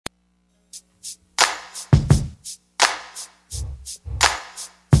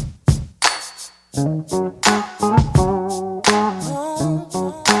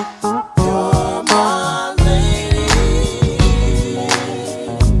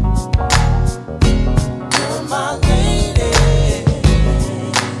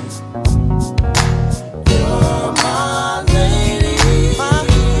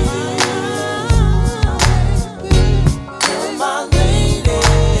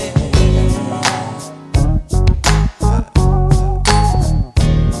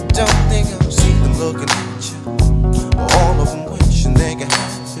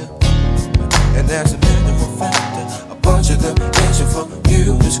As a matter of fact, a bunch of them itching for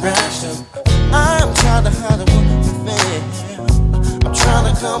you to scratch them. I'm trying to hide what I feel. I'm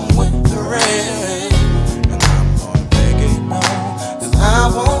trying to come with the rain, and I'm gonna make it known, 'cause I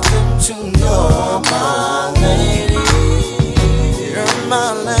want them to know my lady. You're my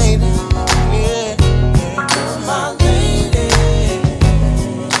lady, yeah. You're my lady.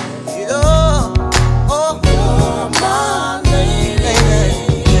 You're my lady.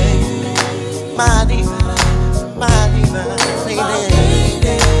 My divine, my divine lady.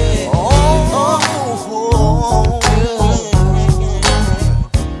 Oh,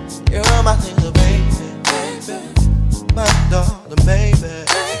 you're my little baby, my darling baby.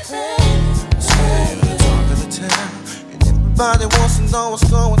 Swear you're the talk of the town, and everybody wants to know what's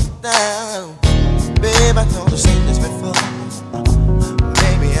going down. Babe, I know I've seen this before.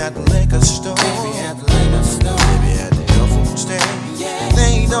 Maybe at the liquor store, maybe at the liquor store, maybe at the health food stand.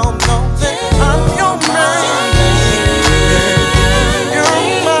 They don't know that I'm your man. You're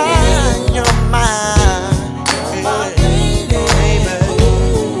mine, you're mine. You're my lady, baby.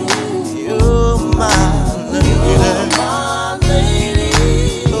 You're my lady. My lady.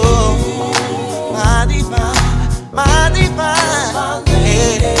 Oh, my divine, my divine. My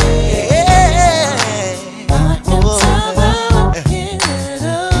lady.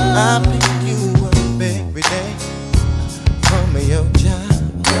 I pick you up every day from your job.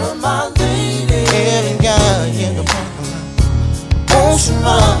 You're my lady. Every guy in the parking lot wants you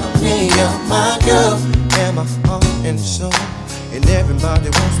love me. You're my girl, and my heart and soul. And everybody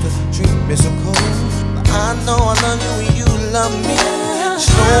wants to treat me so cold. But I know I love you and you love me. Just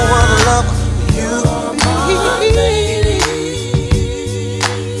don't wanna love you. You're my lady.